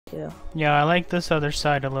Yeah. Yeah, I like this other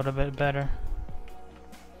side a little bit better.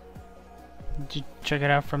 Did you check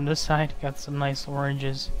it out from this side? Got some nice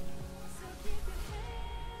oranges.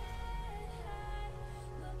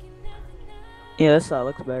 Yeah, this side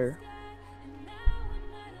looks better.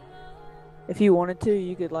 If you wanted to,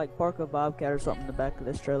 you could like park a Bobcat or something in the back of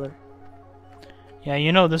this trailer. Yeah,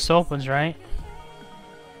 you know this opens, right?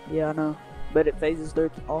 Yeah, I know. But it phases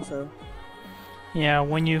through also. Yeah,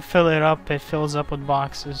 when you fill it up, it fills up with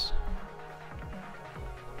boxes.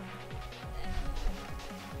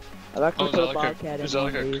 I'd like to Oh, is put that a like Bobcat in is that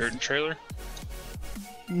one like of a these. curtain trailer?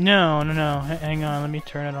 No, no, no. Hang on, let me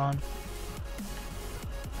turn it on.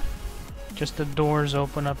 Just the doors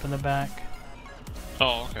open up in the back.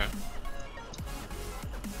 Oh, okay.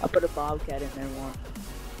 I put a Bobcat in there once.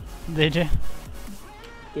 Did you?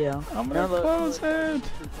 Yeah. I'm Now gonna look, close look, it. it's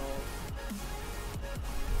too tall.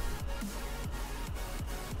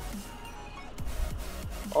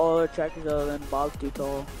 All the tractors other than Bob's too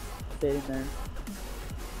tall to fit in there.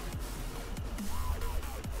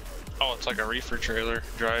 Oh, it's like a reefer trailer.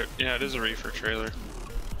 Drive. Yeah, it is a reefer trailer.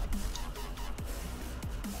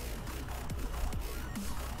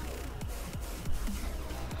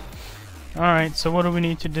 Alright, so what do we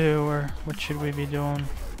need to do, or what should we be doing?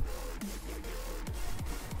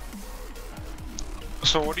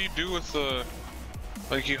 So what do you do with the,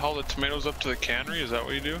 like you haul the tomatoes up to the cannery? Is that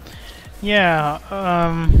what you do? Yeah,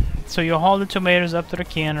 so you haul the tomatoes up to the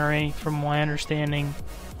cannery, from my understanding.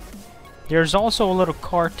 There's also a little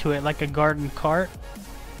cart to it, like a garden cart.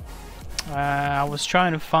 I was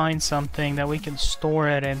trying to find something that we can store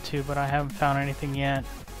it into, but I haven't found anything yet.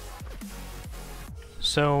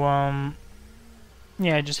 So,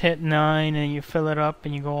 yeah, just hit 9 and you fill it up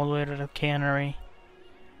and you go all the way to the cannery.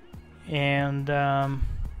 And,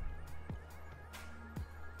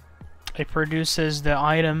 it produces the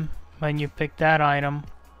item when you pick that item.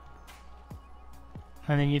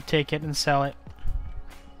 And then you take it and sell it.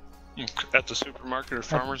 At the supermarket or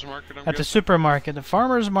farmer's market, I'm At the supermarket. The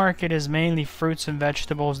farmer's market is mainly fruits and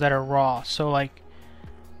vegetables that are raw. So, like,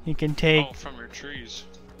 you can take... Oh, from your trees.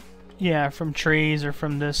 Yeah, from trees or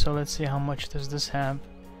from this. So let's see, how much does this have?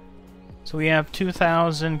 So we have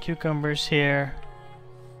 2,000 cucumbers here.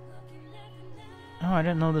 Oh, I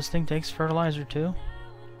didn't know this thing takes fertilizer too.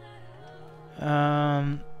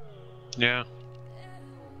 Yeah.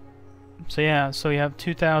 So yeah, so you have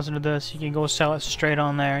 2,000 of this. You can go sell it straight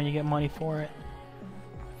on there and you get money for it.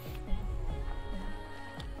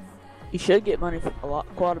 You should get money for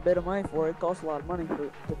quite a bit of money for it. It costs a lot of money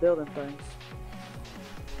to build them things.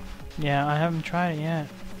 Yeah, I haven't tried it yet.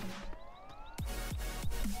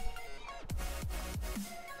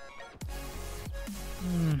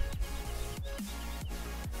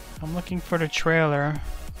 I'm looking for the trailer.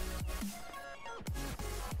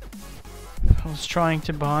 I was trying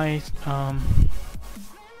to buy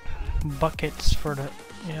buckets for the...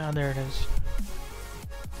 Yeah, there it is.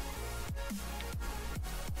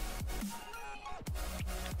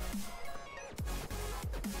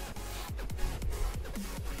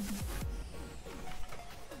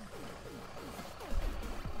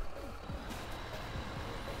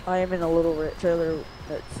 I am in a little red trailer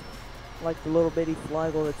that's like the little bitty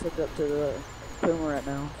flagel that's hooked up to the Puma right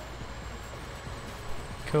now.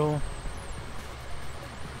 Cool.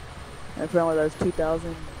 And apparently there's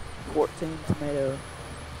 2014 tomato.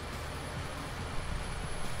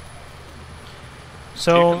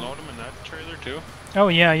 So... You can load them in that trailer too? Oh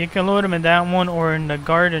yeah, you can load them in that one or in the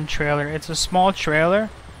garden trailer. It's a small trailer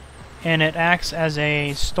and it acts as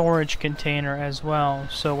a storage container as well.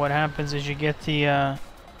 So what happens is you get the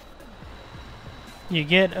you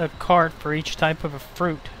get a cart for each type of a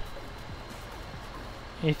fruit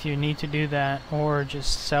if you need to do that, or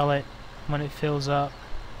just sell it when it fills up.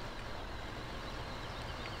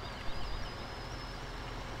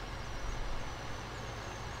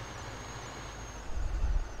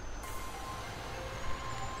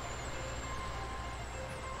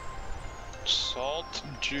 Salt,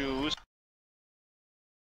 juice,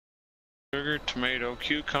 sugar, tomato,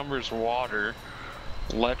 cucumbers, water,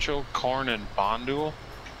 lecho, corn, and bondule.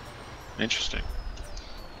 Interesting.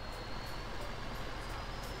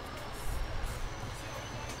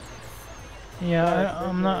 Yeah,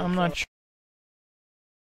 I'm not sure.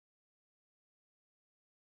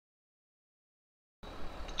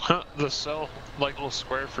 The cell, like little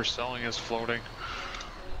square for selling, is floating.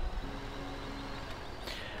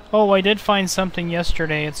 Oh, I did find something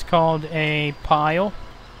yesterday. It's called a pile.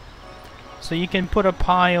 So you can put a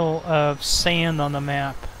pile of sand on the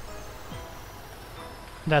map.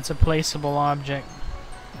 That's a placeable object.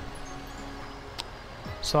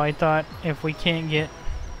 So I thought if we can't get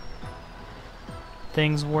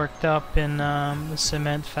things worked up in the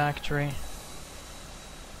cement factory.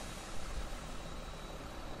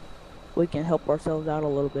 We can help ourselves out a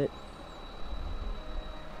little bit.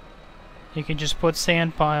 You can just put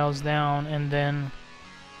sand piles down and then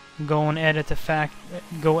go and edit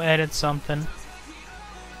go edit something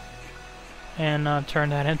and turn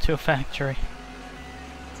that into a factory.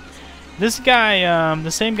 This guy,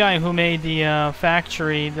 the same guy who made the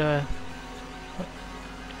factory, the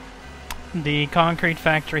concrete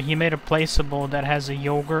factory, he made a placeable that has a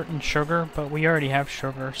yogurt and sugar, but we already have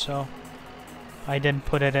sugar, so I didn't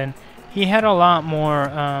put it in. He had a lot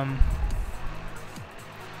more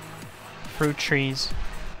fruit trees.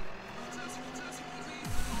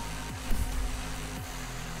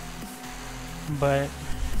 But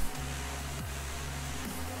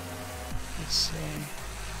let's see.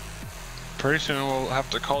 Pretty soon we'll have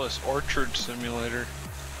to call this Orchard Simulator.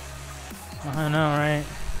 I know, right?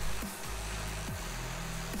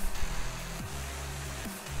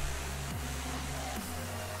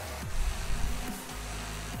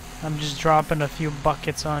 I'm just dropping a few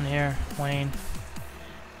buckets on here, Wayne.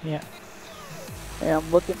 Yeah. Yeah,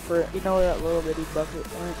 I'm looking for, you know where that little bitty bucket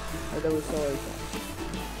went? Or there was always one.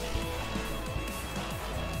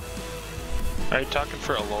 Are you talking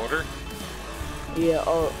for a loader? Yeah,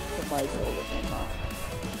 oh, somebody sold it.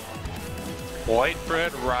 White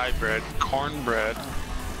bread, rye bread, cornbread,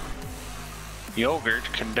 yogurt,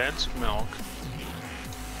 condensed milk.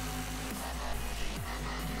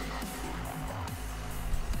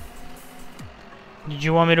 Did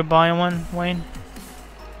you want me to buy one, Wayne?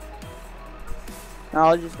 No,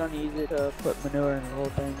 I was just gonna use it to put manure in the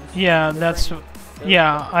little things. Yeah, that's...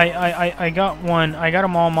 Yeah, I got one. I got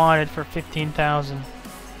them all modded for 15,000.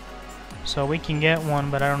 So we can get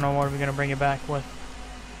one, but I don't know what we're gonna bring it back with.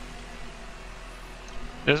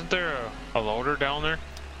 Isn't there a loader down there?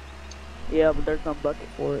 Yeah, but there's no bucket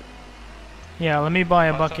for it. Yeah, let me buy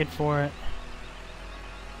a bucket for it.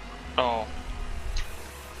 Oh.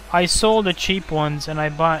 I sold the cheap ones and I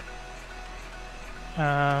bought...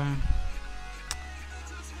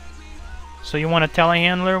 So you want a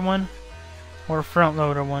telehandler one? Or a front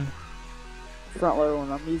loader one? Front loader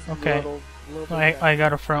one. I'm using okay. little I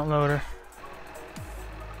got a front loader.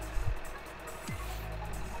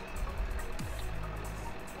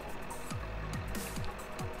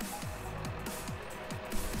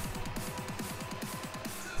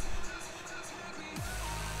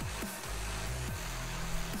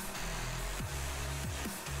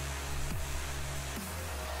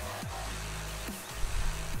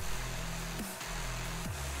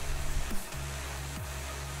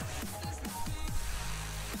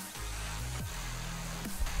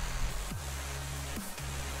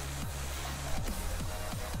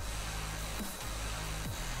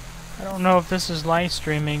 I don't know if this is live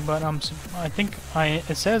streaming, but I think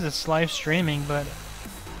it says it's live streaming, but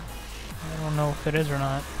I don't know if it is or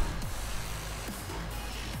not.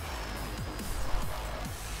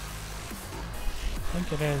 I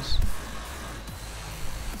think it is.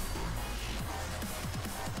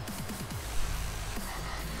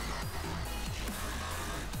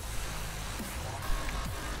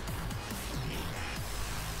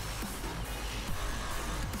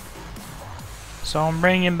 So I'm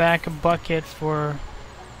bringing back a bucket for...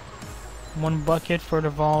 one bucket for the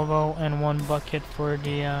Volvo and one bucket for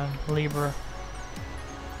the Libra.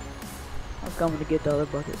 I'm coming to get the other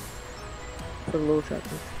bucket for the little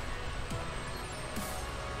tractor.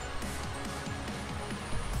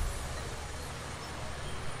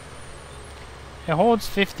 It holds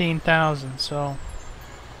 15,000, so...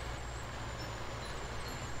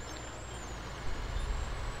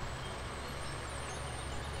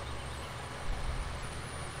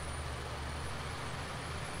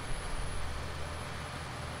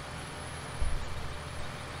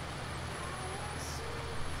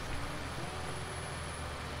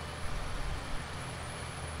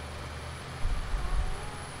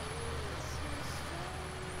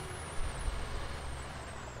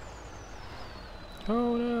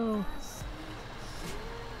 Oh no!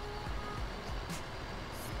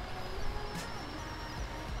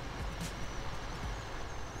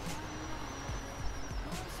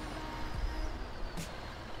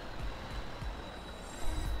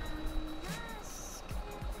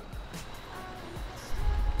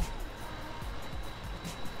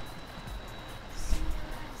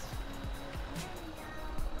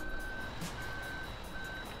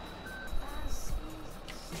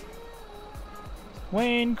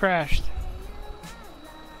 Wayne crashed.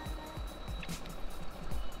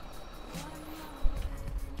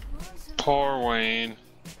 Poor Wayne.